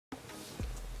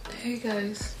Hey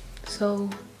guys, so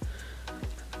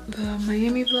the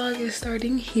Miami vlog is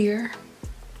starting here.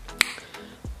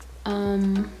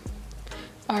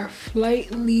 Our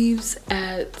flight leaves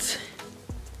at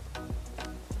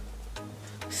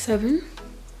 7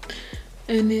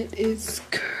 and it is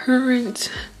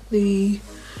currently,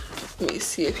 let me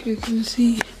see if you can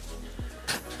see.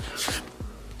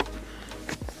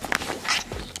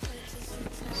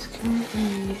 It's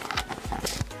currently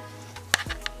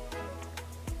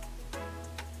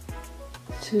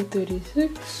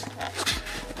 2:36.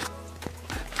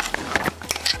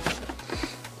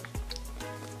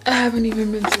 I haven't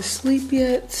even been to sleep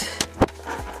yet.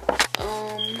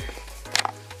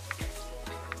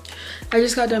 I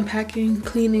just got done packing,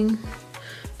 cleaning,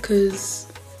 because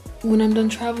when I'm done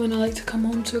traveling, I like to come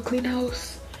home to a clean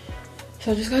house.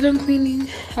 So I just got done cleaning.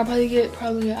 I'll probably get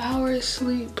an hour's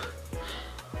sleep,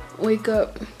 wake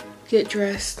up, get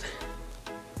dressed.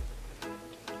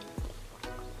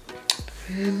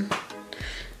 And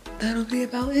that'll be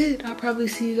about it. I'll probably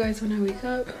see you guys when I wake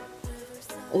up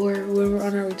or when we're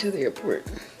on our way to the airport.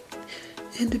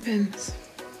 It depends.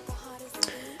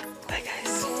 Bye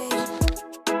guys.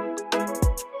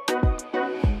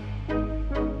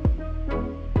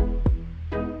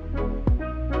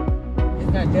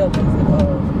 It's not Delta, it's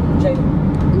Jada.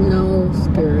 No,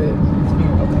 Spirit.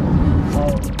 Spirit, okay.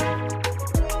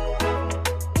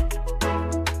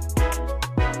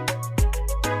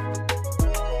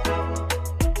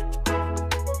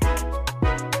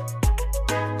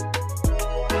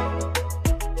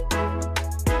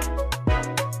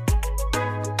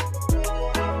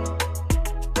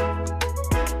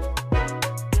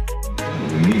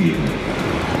 Immediately.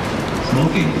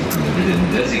 Smoking is permitted in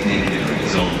designated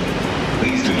areas only.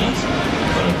 Please do not smoke in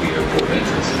front of the airport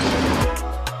entrances.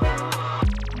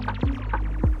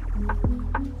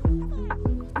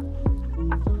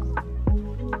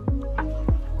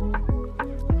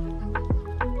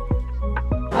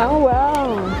 Oh wow.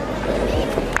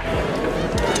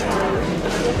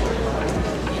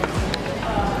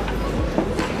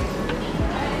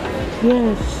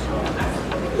 Yes.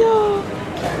 Yo.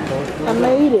 I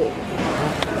made it.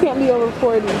 Can't be over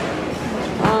 40.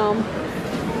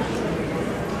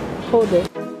 Hold it.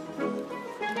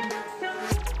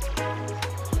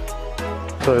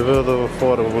 So if it was over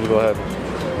 40, what was gonna happen?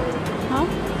 Huh?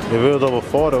 If it was over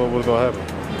 40, what was gonna happen?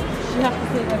 You have to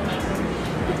say that.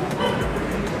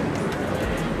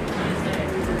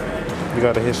 You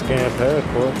gotta hit scan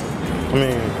passport. I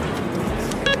mean,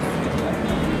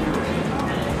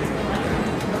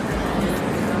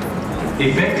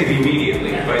 Effective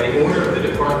immediately by the order of the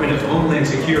Department of Homeland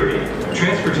Security,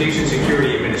 Transportation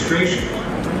Security Administration,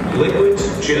 liquids,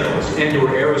 gels, and/or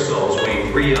aerosols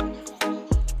weighing 3 ounces.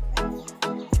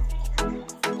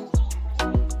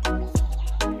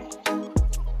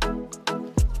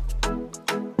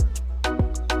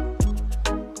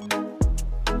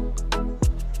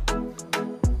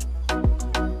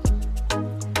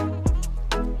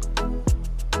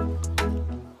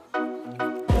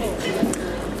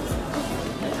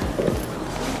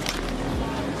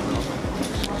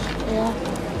 Yeah.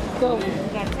 So You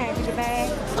got tag in the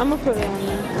bag? I'm gonna put it on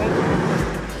there.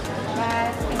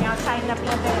 Guys, can y'all tighten up a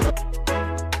little bit?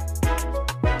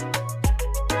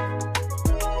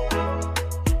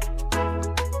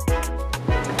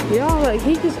 Y'all, like,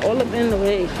 he just all up in the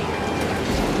way.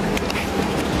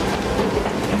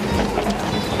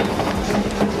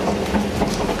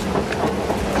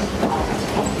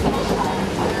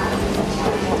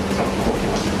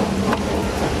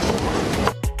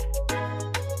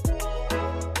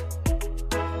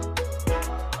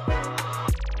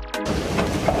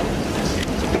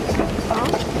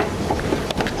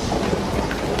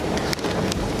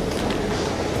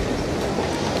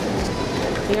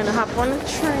 You're gonna hop on the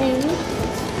train.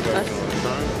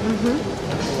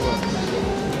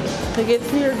 To get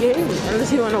to your gate,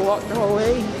 unless you want to walk the whole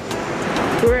way.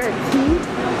 We're at T.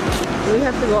 We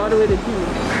have to go all the way to T.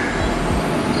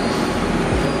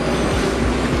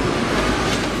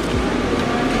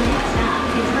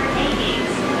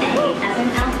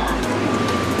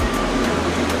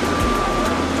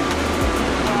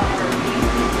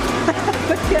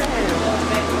 Look at him.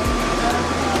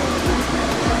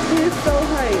 He is so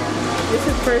hyped. This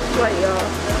is first flight, y'all.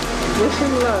 Wish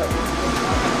him luck.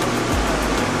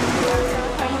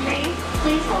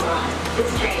 Please hold on. This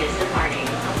train is departing.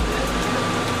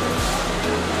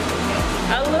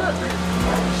 Look.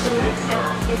 The next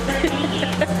stop is 13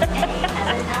 East, A as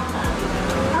in Alpha.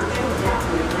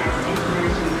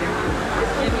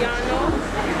 If y'all know,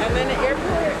 I'm in the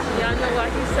airport. Y'all know why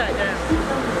he sat down.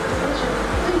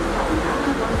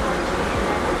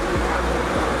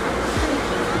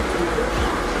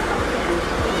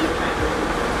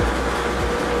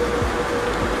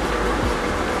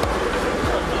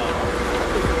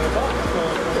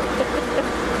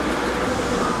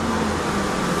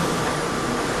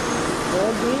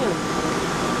 Again.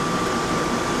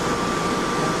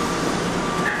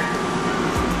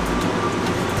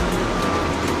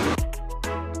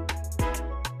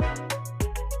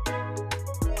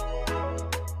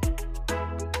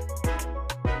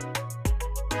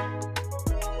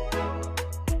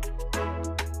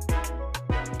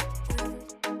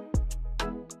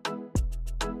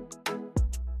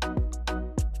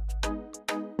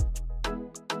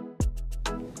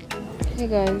 Hey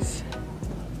guys,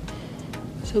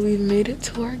 so we've made it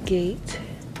to our gate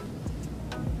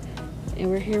and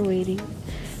we're here waiting.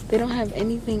 They don't have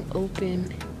anything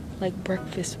open like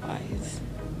breakfast wise,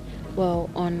 well,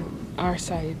 on our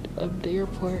side of the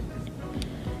airport,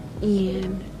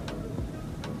 and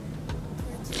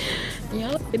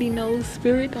y'all already know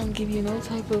Spirit don't give you no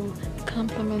type of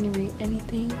complimentary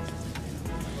anything.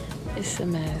 It's a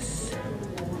mess.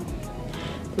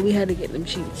 But we had to get them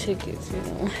cheap tickets, you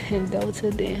know, and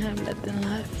Delta didn't have nothing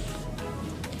left.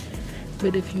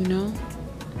 But if you know,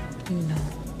 you know.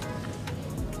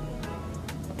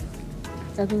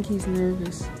 I think he's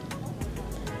nervous.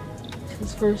 It's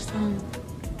his first time.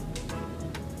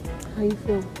 How you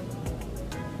feel?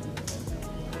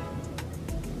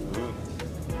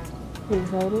 You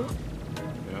excited?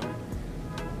 Yeah.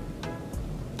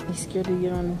 You scared to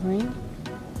get on the plane?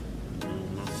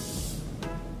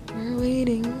 We're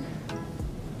waiting.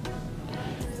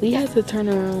 We had to turn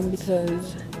around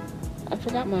because I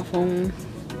forgot my phone.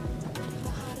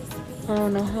 I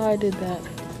don't know how I did that.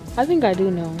 I think I do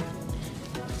know.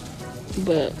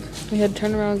 But we had to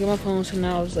turn around and get my phone, so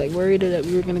now I was like worried that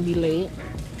we were gonna be late.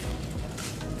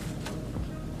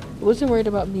 I wasn't worried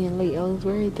about being late. I was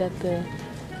worried that the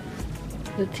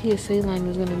TSA line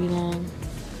was gonna be long,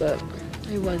 but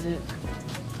it wasn't.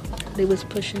 They was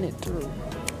pushing it through.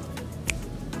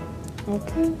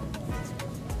 Okay.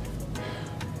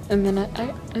 And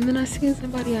then I seen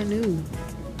somebody I knew.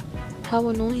 How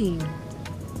annoying.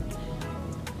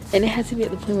 And it had to be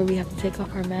at the point where we have to take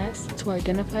off our masks to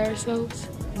identify ourselves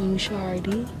when we show our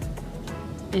ID.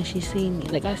 And she seen me.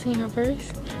 Like, I seen her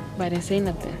first, but I didn't say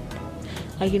nothing.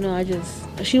 Like, you know,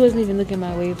 she wasn't even looking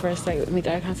my way for us to like, make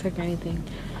eye contact or anything.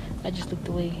 I just looked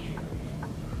away.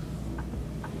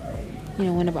 You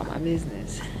know, went about my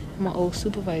business. I'm my old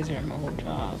supervisor at my old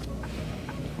job.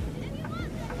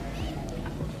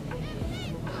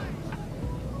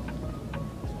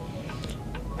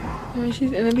 And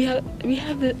then we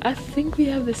have I think we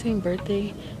have the same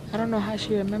birthday. I don't know how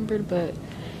she remembered, but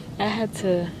I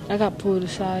got pulled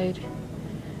aside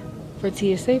for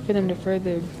TSA for them to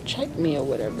further check me or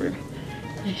whatever.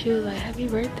 And she was like, happy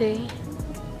birthday.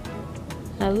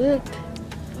 I looked.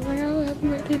 I'm like, oh, happy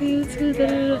birthday to you too. Da,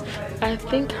 da, da. I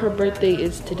think her birthday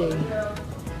is today.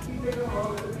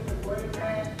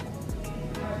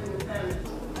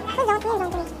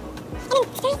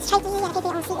 It's tried to get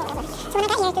their own seat or whatever. So when I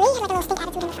got here, the lady had like a little stink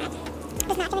attitude in the front.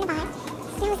 Was not doing the bar. And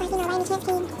I was like, you know, why any chance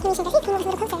can you change the seat? Can you move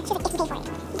us a little closer? She was like, if you pay for it.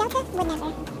 Delta would never.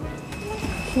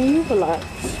 Can you relax?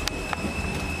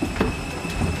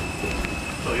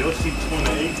 So your seat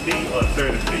 28 feet or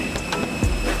 30 feet?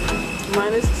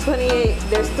 Mine is 28.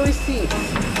 There's 3 seats.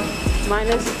 Mine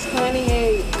is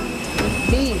 28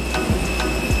 feet.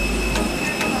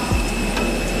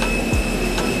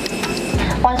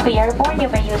 Once we are aboard, you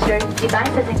may use your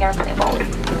devices in airplane mode.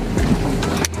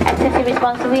 And since the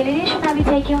responsibility should not be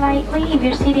taken lightly, if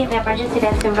you're seated in the emergency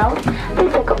exit row,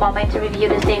 please take a moment to review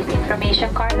the safety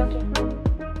information card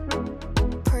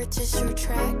located. Purchase your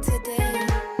track today.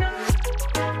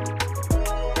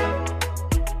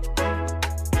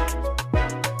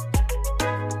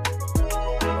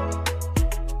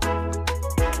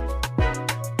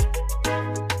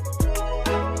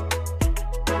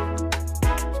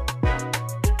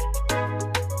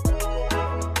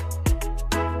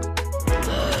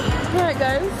 Alright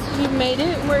guys, we made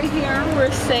it. We're here.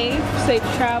 We're safe. Safe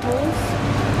travels.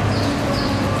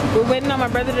 We're waiting on my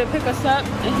brother to pick us up,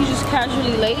 and he's just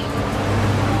casually late,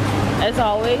 as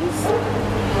always.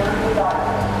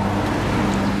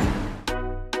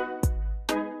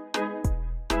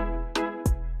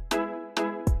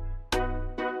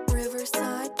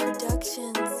 Riverside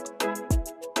Productions.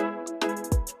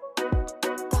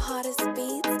 The hottest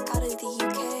beats out of the UK.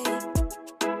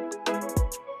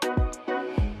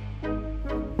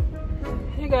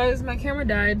 Hey guys, my camera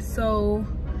died, so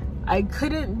I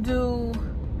couldn't do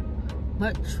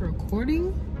much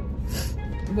recording.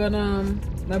 But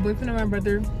my boyfriend and my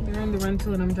brother, they're on the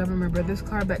rental, and I'm driving my brother's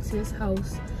car back to his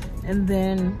house. And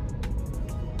then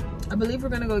I believe we're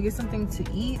gonna go get something to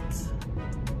eat.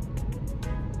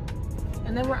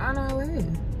 And then we're on our way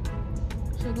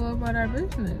to go about our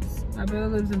business. My brother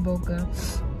lives in Boca.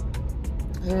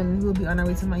 and we'll be on our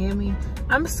way to Miami.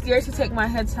 I'm scared to take my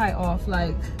head tie off.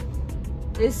 Like,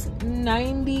 it's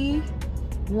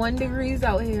 91 degrees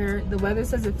out here. The weather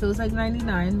says it feels like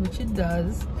 99, which it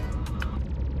does.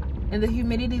 And the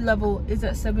humidity level is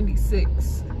at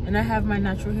 76. And I have my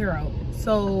natural hair out.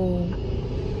 So,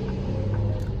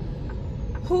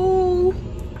 who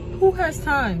has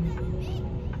time?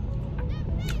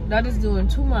 That is doing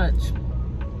too much.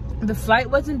 The flight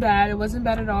wasn't bad. It wasn't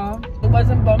bad at all. It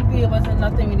wasn't bumpy. It wasn't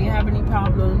nothing. We didn't have any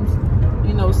problems.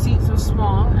 You know, seats were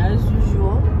small as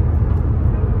usual.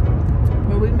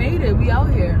 But we made it. We out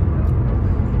here.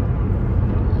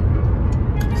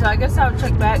 So I guess I'll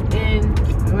check back in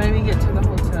when we get to the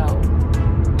hotel.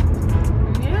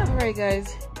 Yeah. All right,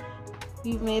 guys.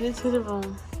 We've made it to the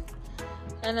room.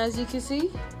 And as you can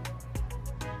see,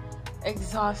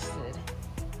 exhausted.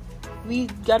 We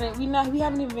haven't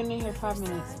even been in here 5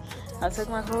 minutes. I took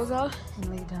my clothes off and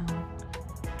laid down.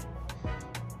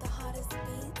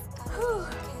 Whew.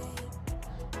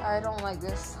 I don't like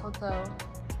this hotel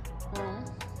room.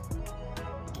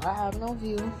 I have no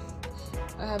view.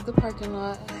 I have the parking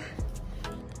lot.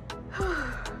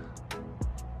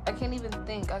 I can't even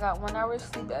think. I got 1 hour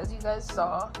sleep, as you guys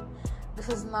saw. This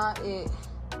is not it.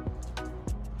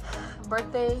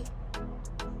 Birthday.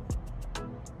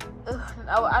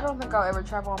 I don't think I'll ever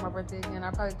travel on my birthday again.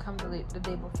 I'll probably come the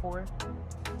day before.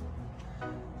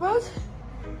 But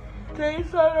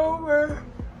day's not over.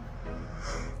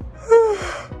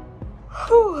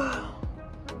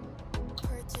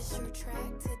 Purchase your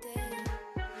track today.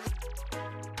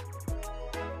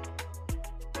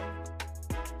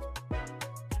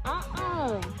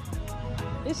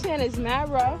 This sand is mad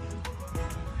rough.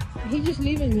 He just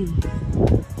leaving me.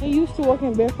 He used to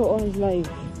walking barefoot all his life.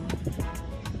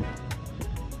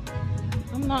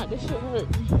 I'm not. This shit hurt.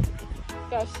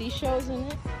 Got seashells in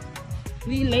it.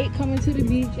 We late coming to the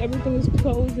beach. Everything is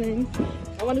closing.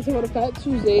 I wanted to go to Fat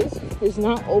Tuesdays. It's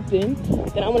not open.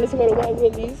 Then I wanted to go to Wet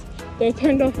Willie's. They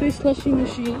turned off this slushy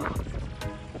machine.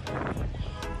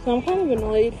 So I'm kind of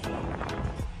annoyed.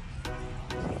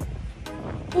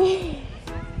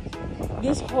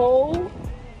 This whole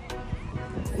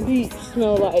beach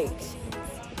smell like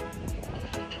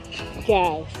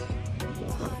gas.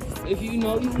 If you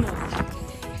know, you know.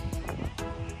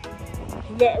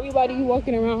 You got everybody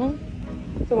walking around.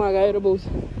 So I got edibles.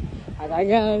 I got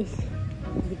gas.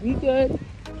 We good.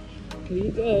 We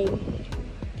good.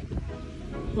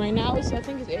 Right now, I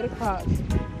think it's 8 o'clock.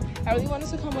 I really wanted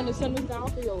to come when the sun was down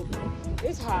for yoga.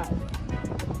 It's hot.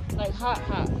 Like hot,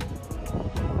 hot.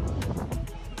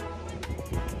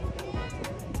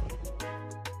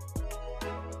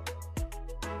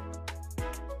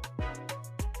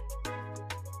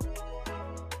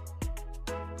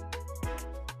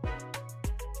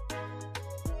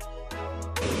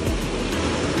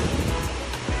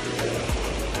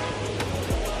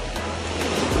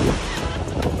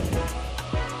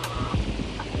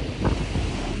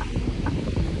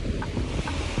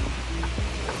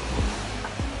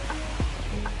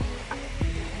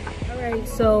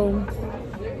 So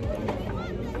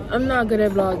I'm not good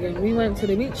at vlogging. We went to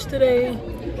the beach today.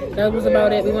 That was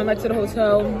about it. We went back to the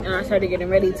hotel and I started getting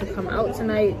ready to come out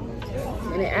tonight.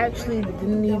 And it actually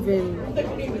didn't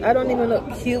even, I don't even look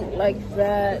cute like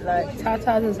that. Like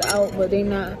Tata's is out, but they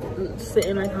not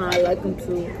sitting like how I like them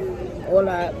to. All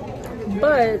that.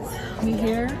 But we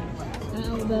here at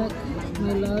Outback,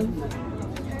 my love.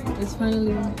 It's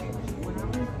finally our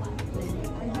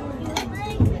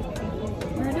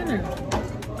dinner.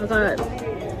 I got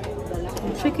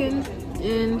chicken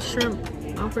and shrimp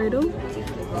Alfredo,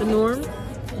 the norm,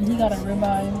 and he got a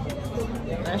ribeye,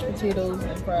 mashed potatoes,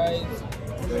 and fries.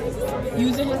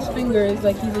 Using his fingers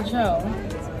like he's a child,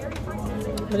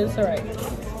 but it's alright.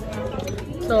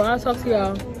 So I'll talk to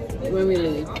y'all when we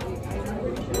leave.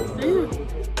 Yeah.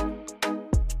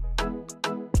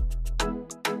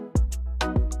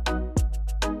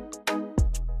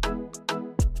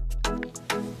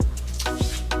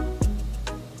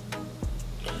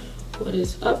 What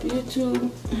is up, YouTube?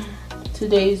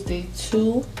 Today's day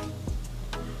 2.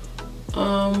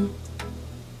 I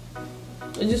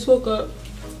just woke up.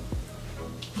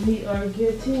 We are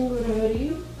getting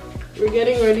ready. We're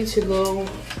getting ready to go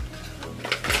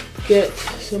get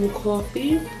some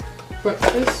coffee,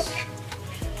 breakfast,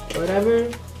 whatever.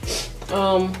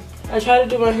 I tried to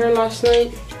do my hair last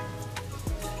night.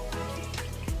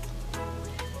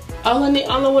 All I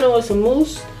wanted was some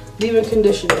mousse, leave-in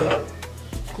conditioner.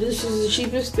 This is the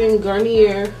cheapest thing,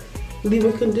 Garnier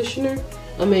leave-in conditioner.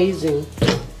 Amazing.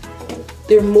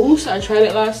 Their mousse, I tried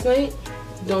it last night.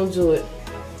 Don't do it.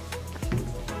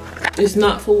 It's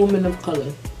not for women of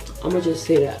color. I'ma just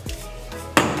say that.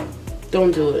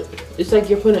 Don't do it. It's like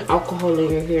you're putting alcohol in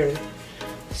your hair.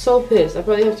 So pissed. I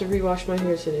probably have to rewash my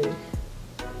hair today.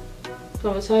 So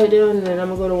I'm gonna tie it down and then I'm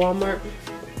gonna go to Walmart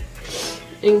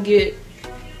and get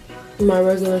my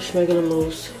regular schmegular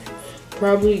mousse.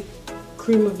 Probably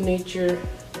Cream of Nature,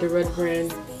 the red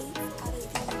brand.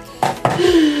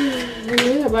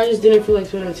 Yeah, but I just didn't feel like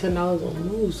spending $10 on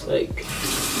mousse. Like,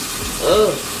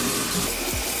 ugh.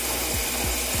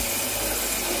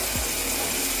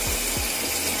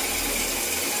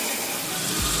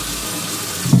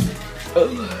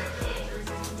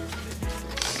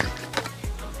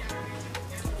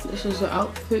 This is the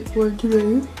outfit for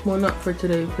today. Well, not for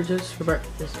today, for just for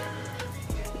breakfast.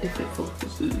 If it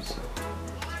focuses.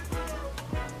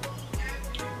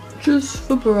 Just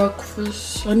for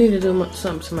breakfast. I need to do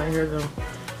something to my hair though.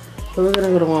 But we're gonna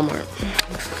go to Walmart.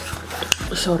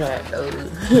 So that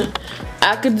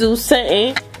I could do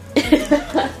something.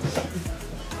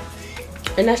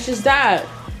 And that's just that.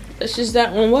 That's just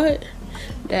that on what?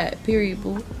 That period,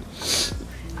 boo.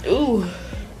 Ooh.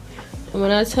 And when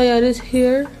I tell y'all this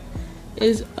hair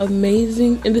is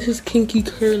amazing, and this is kinky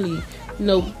curly.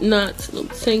 No knots, no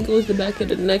tangles. The back of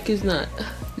the neck is not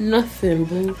nothing,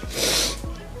 boo.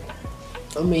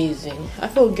 Amazing. I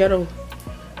feel ghetto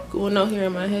going out here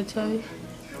in my head tie,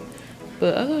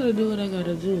 but I gotta do what I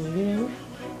gotta do, you know?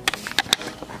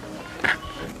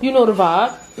 You know the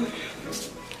vibe.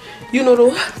 You know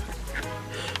the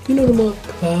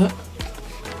vibe.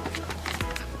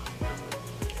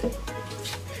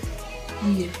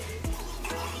 Yeah.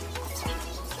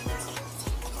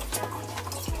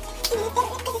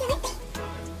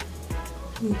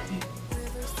 Okay.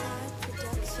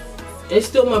 It's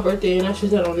still my birthday and I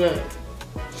should set on that.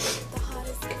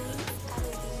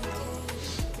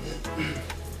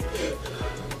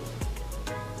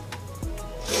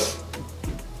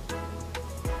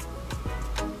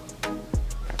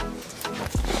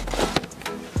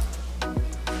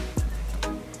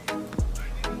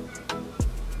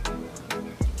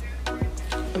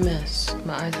 A mess.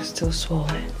 My eyes are still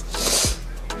swollen.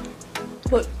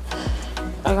 But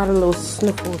I got a little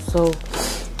sniffle, so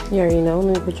you already know.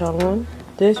 Let me put y'all on.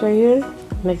 This right here,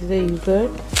 next day you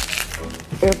good.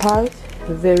 AirPods,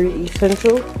 very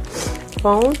essential.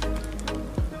 Phone,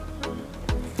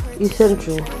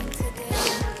 essential.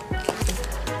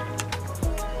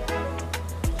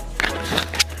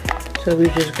 So we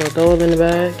just gonna throw them in the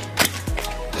bag.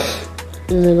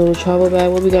 In the little travel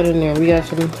bag. What we got in there? We got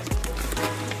some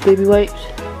baby wipes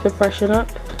to freshen up.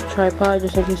 Tripod,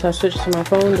 just in case I switch to my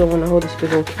phone. Don't want to hold this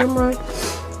big old camera.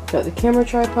 Got the camera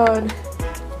tripod.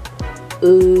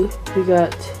 We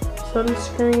got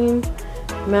sunscreen,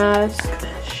 mask,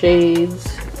 shades,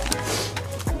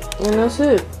 and that's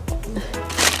it.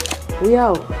 We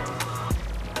out.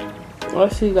 I'll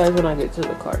see you guys when I get to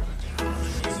the car.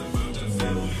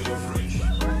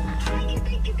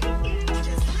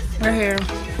 We're here.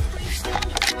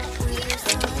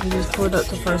 We just pulled up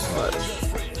the first watch.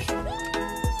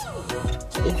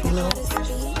 If you know,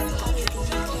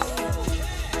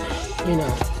 you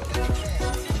know.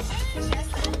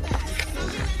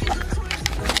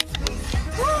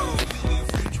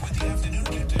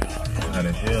 Got a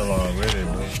hill already,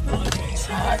 bro. It's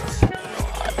hot.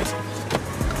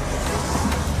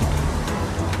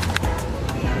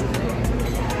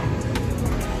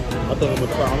 I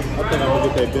think I'm gonna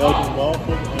get that Belgian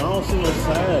waffle. And I don't see no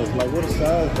size. Like, what a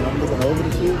size? When I'm looking over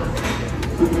the shit,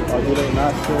 or do they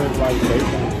not serve like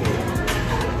bacon?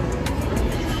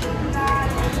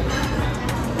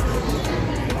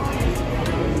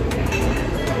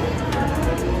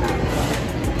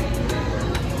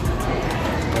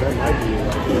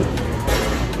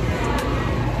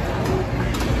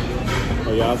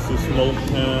 Oh, y'all see smoked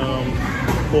ham,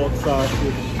 pork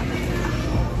sausage.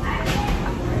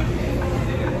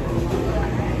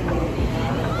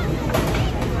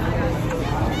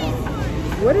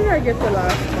 What did I get the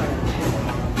last time?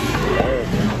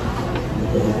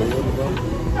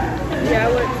 Yeah, I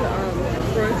went to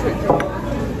grocery store.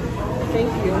 Thank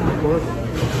you.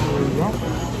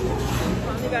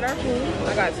 We got our food. I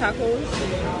got tacos,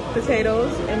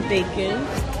 potatoes, and bacon.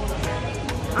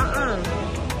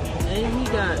 And he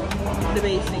got the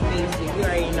basic. You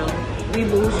already know. We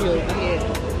bougie over here.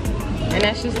 And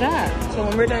that's just that. So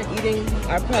when we're done eating,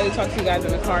 I'll probably talk to you guys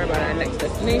in the car about our next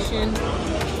destination.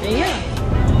 And yeah.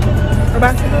 We're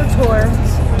about to do a tour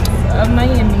of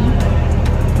Miami.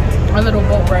 Our little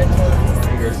boat ride tour.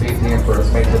 For your safety and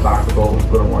first, make the box go with a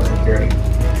little more security.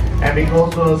 And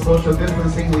because of the social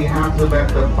distancing, we have to let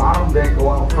the bottom deck go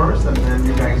out first, and then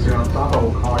you guys are on top. I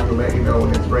will call you, let you know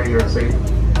when it's ready or safe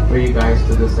for you guys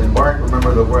to disembark.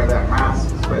 Remember to wear that mask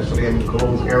especially in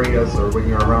closed areas or when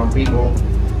you're around people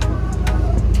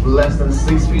less than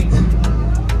 6 feet.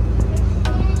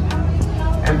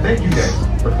 And thank you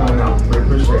guys for coming out. We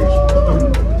appreciate you.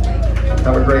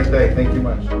 Have a great day. Thank you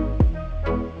much.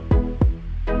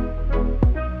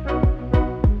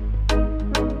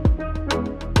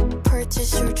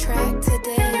 Purchase your track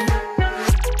today.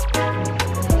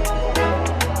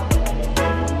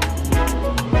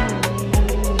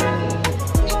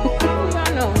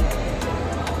 Y'all know.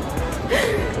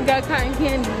 We got cotton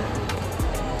candy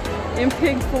in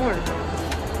pig form.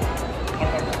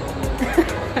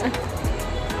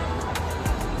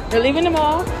 We're leaving the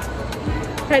mall,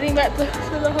 heading back to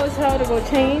the hotel to go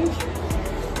change,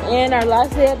 and our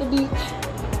last day at the beach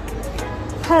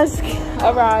has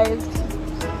arrived.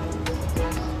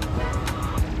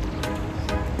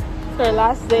 It's our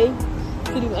last day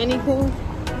to do anything.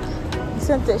 We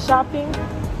sent it shopping,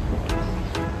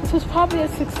 which was probably a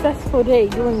successful day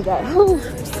doing that. Whew,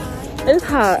 it's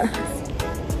hot.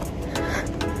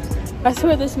 I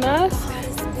swear this mask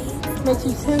makes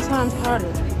you 10 times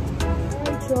hotter.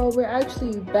 So we're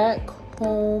actually back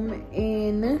home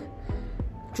in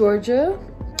Georgia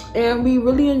and we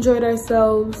really enjoyed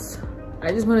ourselves.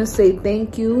 I just want to say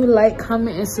thank you. Like,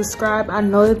 comment, and subscribe. I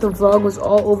know that the vlog was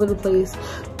all over the place,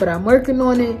 but I'm working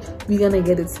on it. We're gonna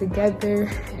get it together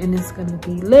and it's gonna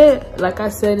be lit. Like I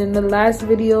said in the last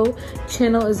video,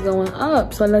 channel is going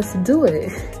up, so let's do it.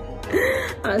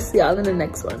 I'll see y'all in the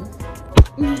next one.